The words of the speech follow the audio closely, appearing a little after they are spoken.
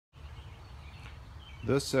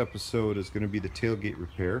This episode is going to be the tailgate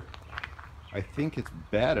repair. I think it's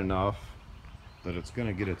bad enough that it's going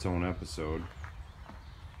to get its own episode,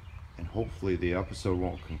 and hopefully the episode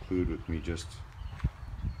won't conclude with me just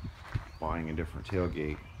buying a different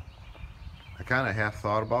tailgate. I kind of half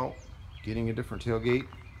thought about getting a different tailgate,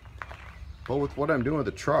 but with what I'm doing with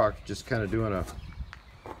the truck, just kind of doing a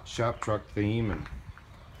shop truck theme and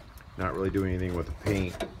not really doing anything with the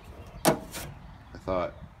paint, I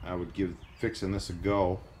thought I would give fixing this a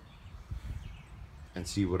go and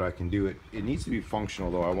see what I can do. It needs to be functional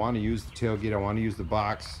though. I want to use the tailgate, I want to use the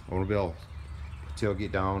box, I want to be able to put the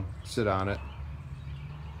tailgate down, sit on it,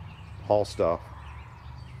 haul stuff.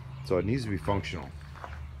 So it needs to be functional.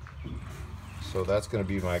 So that's going to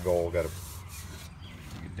be my goal. Got a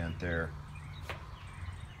dent there.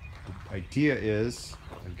 The idea is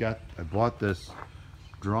I bought this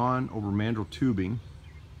drawn over mandrel tubing.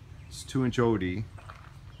 It's 2-inch OD,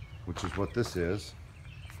 which is what this is.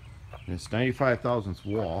 And it's 95 thousandths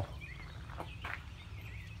wall,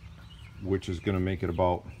 which is going to make it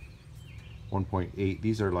about 1.8.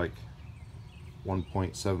 These are like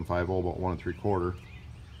 1.750, about 1 3/4.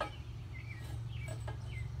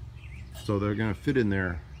 So they're going to fit in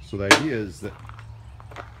there. So the idea is that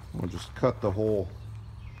we'll just cut the whole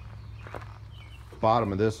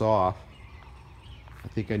bottom of this off. I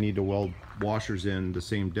think I need to weld washers in the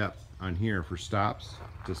same depth on here for stops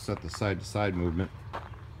to set the side-to-side movement.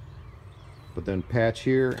 But then patch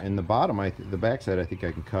here, and the bottom, the backside, I think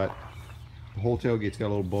I can cut. The whole tailgate's got a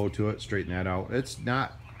little bow to it. Straighten that out. It's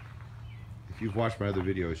not. If you've watched my other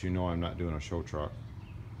videos, you know I'm not doing a show truck,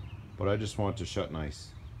 but I just want it to shut nice.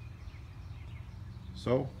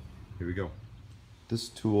 So here we go. This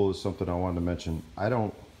tool is something I wanted to mention. I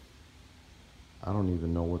don't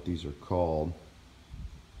even know what these are called.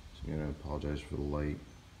 So I'm gonna apologize for the light.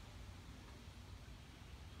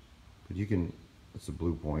 But you can, it's a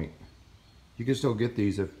blue point. You can still get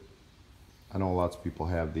these if, I know lots of people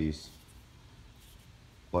have these,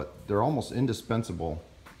 but they're almost indispensable.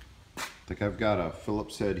 Like I've got a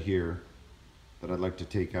Phillips head here that I'd like to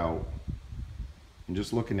take out. And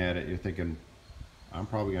just looking at it, you're thinking, I'm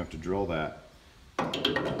probably gonna have to drill that.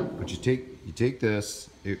 But you take this,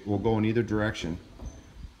 it will go in either direction,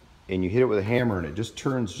 and you hit it with a hammer and it just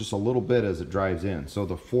turns just a little bit as it drives in. So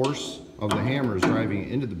the force of the hammer is driving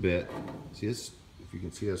into the bit. See this, if you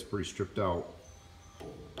can see, that's pretty stripped out.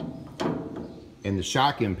 And the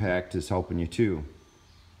shock impact is helping you too.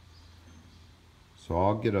 So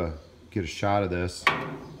I'll get a shot of this.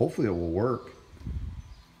 Hopefully it will work.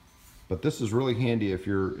 But this is really handy if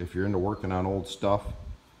you're into working on old stuff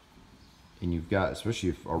and you've got,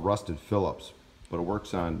 especially a rusted Phillips, but it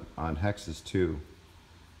works on hexes too.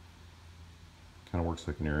 Kind of works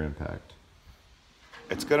like an air impact.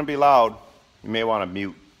 It's going to be loud. You may want to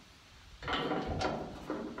mute.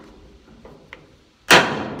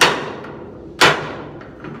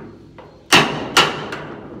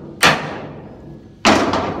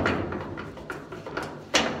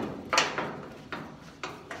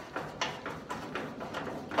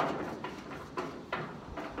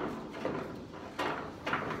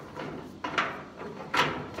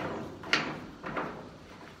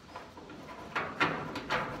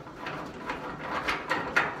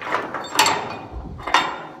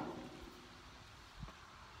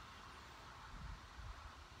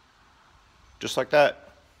 Just like that.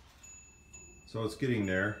 So it's getting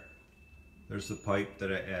there. There's the pipe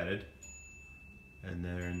that I added, and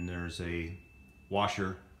then there's a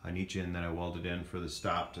washer on each end that I welded in for the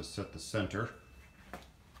stop to set the center,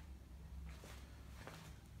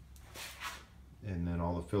 and then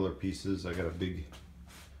all the filler pieces. I got a big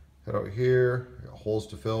head out here, I got holes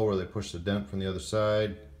to fill where they push the dent from the other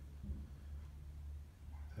side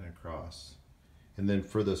and across. And then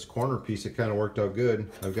for this corner piece, it kind of worked out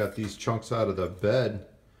good. I've got these chunks out of the bed.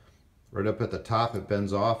 Right up at the top, it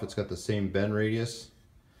bends off. It's got the same bend radius.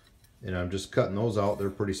 And I'm just cutting those out.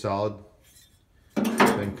 They're pretty solid.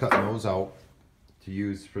 I've been cutting those out to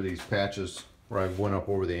use for these patches where I've went up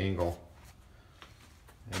over the angle.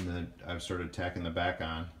 And then I've started tacking the back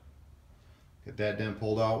on. Get that dent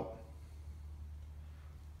pulled out.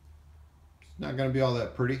 It's not going to be all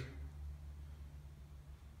that pretty,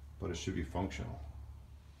 but it should be functional.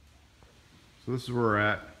 So this is where we're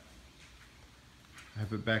at. I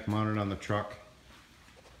have it back mounted on the truck.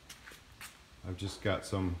 I've just got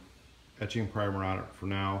some etching primer on it for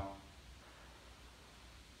now.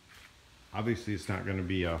 Obviously it's not going to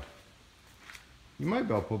be a, you might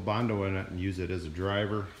be able to put Bondo in it and use it as a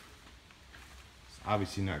driver. It's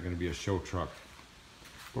obviously not going to be a show truck,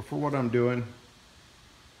 but for what I'm doing,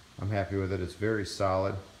 I'm happy with it. It's very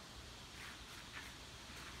solid.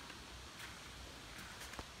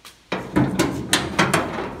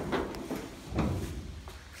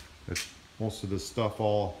 most of this stuff,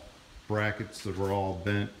 all brackets that were all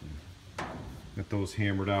bent. Got those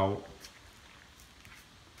hammered out.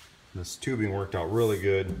 This tubing worked out really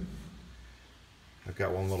good. I've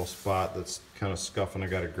got one little spot that's kind of scuffing. I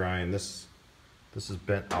got to grind. This is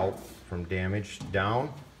bent out from damage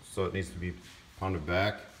down, so it needs to be pounded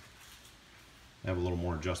back. I have a little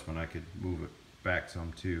more adjustment. I could move it back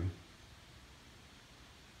some too.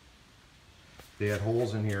 They had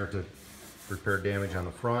holes in here to repair damage on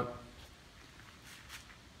the front.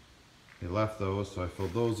 They left those, so I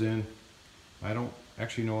filled those in. I don't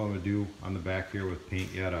actually know what I'm going to do on the back here with paint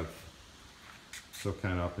yet. I'm still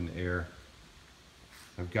kind of up in the air.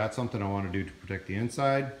 I've got something I want to do to protect the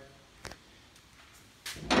inside.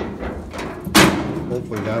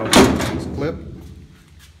 Hopefully that'll fix this clip.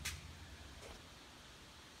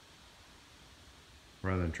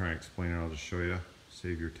 Rather than try and explain it, I'll just show you.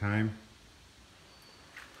 Save your time.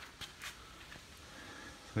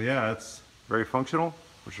 So yeah, it's very functional,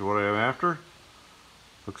 which is what I am after.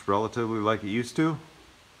 Looks relatively like it used to.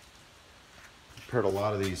 Repaired a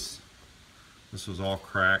lot of these. This was all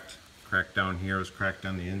cracked. Cracked down here, it was cracked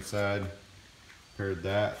on the inside. Repaired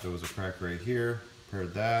that. There was a crack right here.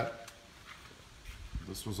 Repaired that.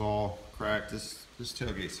 This was all cracked. This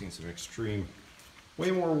tailgate's seen some extreme,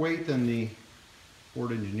 way more weight than the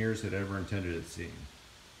Ford engineers had ever intended it seeing.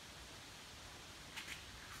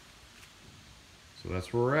 So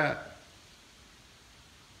that's where we're at.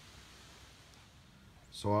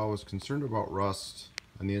 So I was concerned about rust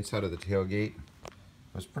on the inside of the tailgate.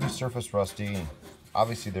 It was pretty surface rusty.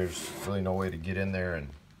 Obviously there's really no way to get in there and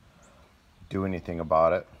do anything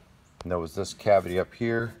about it. And there was this cavity up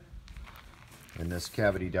here and this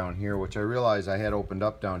cavity down here, which I realized I had opened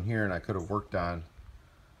up down here and I could have worked on.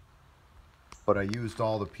 But I used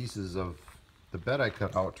all the pieces of the bed I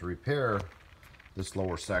cut out to repair this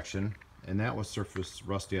lower section, and that was surface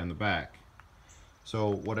rusty on the back. So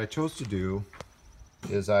what I chose to do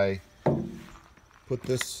is I put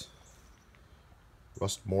this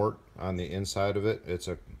rust mort on the inside of it. It's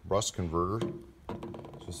a rust converter.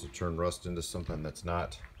 It's supposed to turn rust into something that's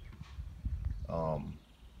not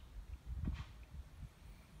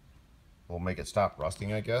will make it stop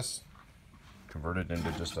rusting, I guess. Convert it into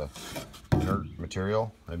just a inert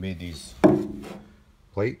material. I made these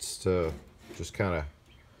plates to just kind of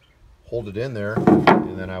hold it in there,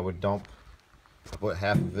 and then I would put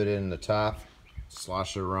half of it in the top,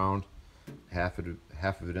 slosh it around, half of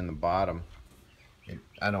it in the bottom.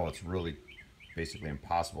 I know it's really basically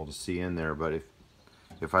impossible to see in there, but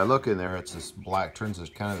if I look in there, it's this black, turns this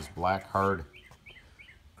kind of this black, hard,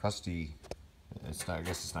 crusty. It's not. I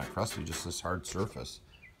guess it's not crusty, just this hard surface.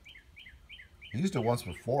 I used it once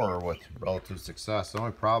before with relative success. The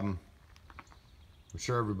only problem, I'm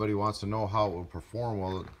sure everybody wants to know how it will perform.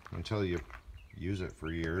 Well, until you use it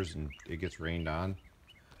for years and it gets rained on,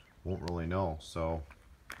 won't really know. So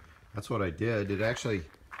that's what I did. It actually,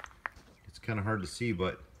 it's kind of hard to see,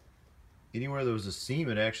 but anywhere there was a seam,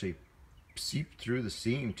 it actually seeped through the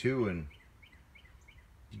seam too, and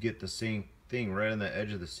you get the same thing right on the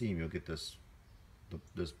edge of the seam. You'll get this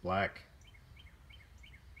black,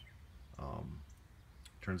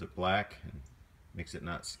 turns it black and makes it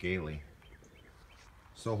not scaly.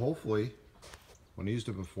 So hopefully, when I used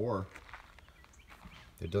it before,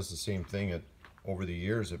 it does the same thing. Over the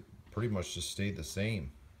years, it pretty much just stayed the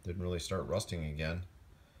same. Didn't really start rusting again.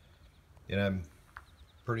 And I'm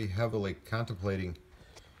pretty heavily contemplating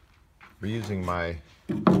reusing my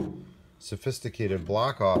sophisticated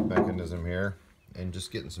block off mechanism here and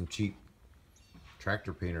just getting some cheap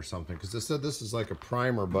tractor paint or something, because they said this is like a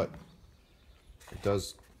primer, but it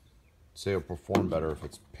does say it'll perform better if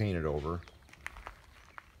it's painted over.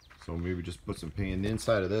 So maybe just put some paint in. The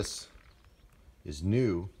inside of this is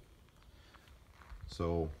new,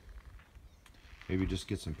 so maybe just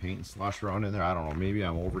get some paint and slosh around in there. I don't know, maybe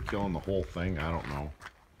I'm overkilling the whole thing, I don't know.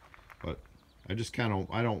 But I just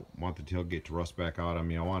I don't want the tailgate to rust back out on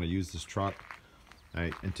me. I want to use this truck.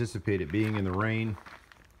 I anticipate it being in the rain,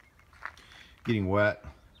 getting wet,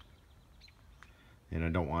 and I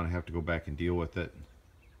don't want to have to go back and deal with it.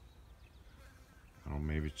 I don't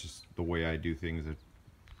know, maybe it's just the way I do things, that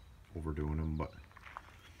overdoing them. But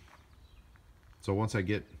so once I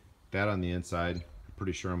get that on the inside, I'm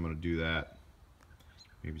pretty sure I'm going to do that.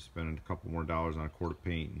 Maybe spend a couple more dollars on a quart of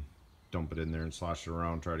paint and dump it in there and slosh it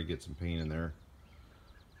around, try to get some paint in there,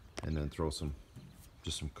 and then throw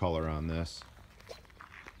just some color on this.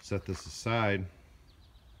 Set this aside.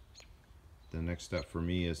 The next step for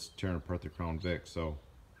me is tearing apart the Crown Vic, so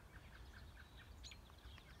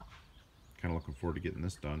kind of looking forward to getting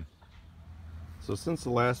this done. So since the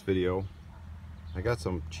last video, I got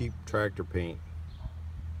some cheap tractor paint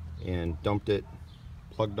and dumped it,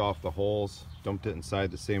 plugged off the holes, dumped it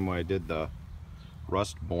inside the same way I did the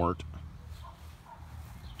rust mort.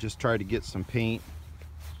 Just tried to get some paint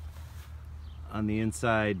on the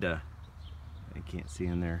inside. I can't see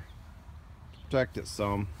in there. Protect it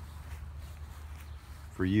some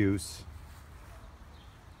for use.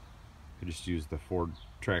 I just used the Ford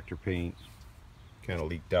tractor paint. Kind of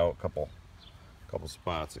leaked out a couple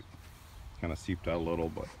spots. It kind of seeped out a little,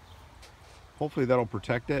 but hopefully that'll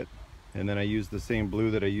protect it. And then I used the same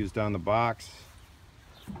blue that I used on the box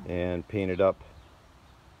and painted up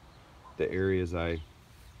the areas I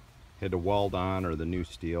had to weld on, or the new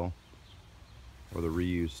steel, or the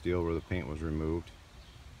reused steel where the paint was removed.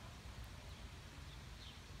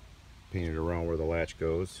 Painted around where the latch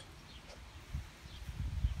goes.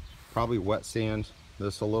 Probably wet sand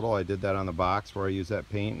this a little. I did that on the box where I used that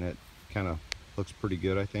paint, and it kind of looks pretty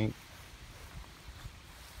good, I think.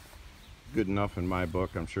 Good enough in my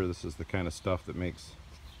book. I'm sure this is the kind of stuff that makes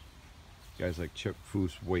guys like Chip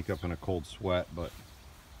Foose wake up in a cold sweat, but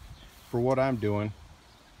for what I'm doing,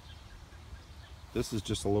 this is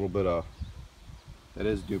just a little bit of, that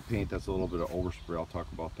is new paint, that's a little bit of overspray. I'll talk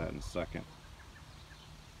about that in a second.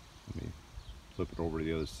 Let me flip it over to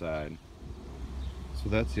the other side. So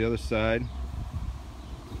that's the other side.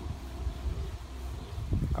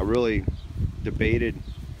 I really debated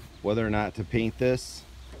whether or not to paint this.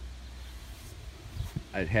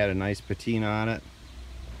 I'd had a nice patina on it,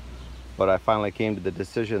 but I finally came to the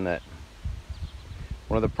decision that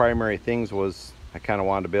one of the primary things was I kind of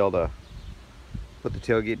wanted to be able to put the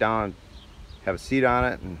tailgate down, have a seat on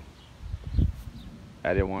it, and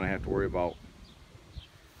I didn't want to have to worry about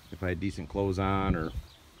if I had decent clothes on or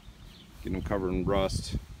getting them covered in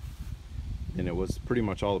rust. And it was pretty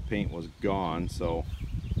much all the paint was gone, so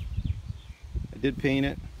I did paint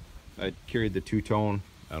it. I carried the two-tone.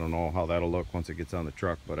 I don't know how that'll look once it gets on the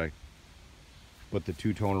truck, but I put the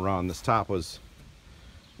two-tone around. This top was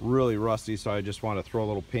really rusty, so I just want to throw a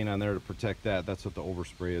little paint on there to protect that. That's what the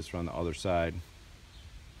overspray is from the other side.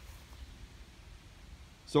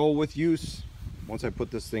 So with use, once I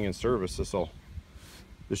put this thing in service,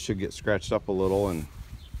 this should get scratched up a little and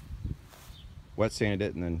wet sand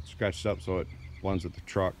it and then scratched up so it blends with the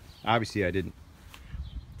truck. Obviously I didn't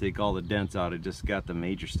take all the dents out, I just got the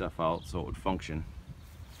major stuff out so it would function.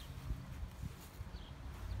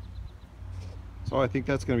 So I think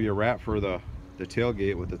that's going to be a wrap for the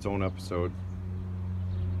tailgate with its own episode.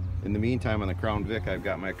 In the meantime, on the Crown Vic, I've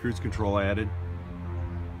got my cruise control added.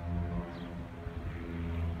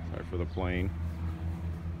 Sorry for the plane.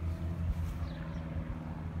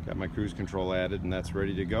 Got my cruise control added, and that's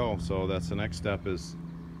ready to go. So that's the next step, is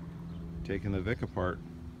taking the Vic apart.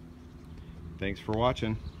 Thanks for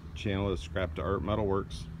watching. Channel is Scrap to Art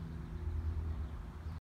Metalworks.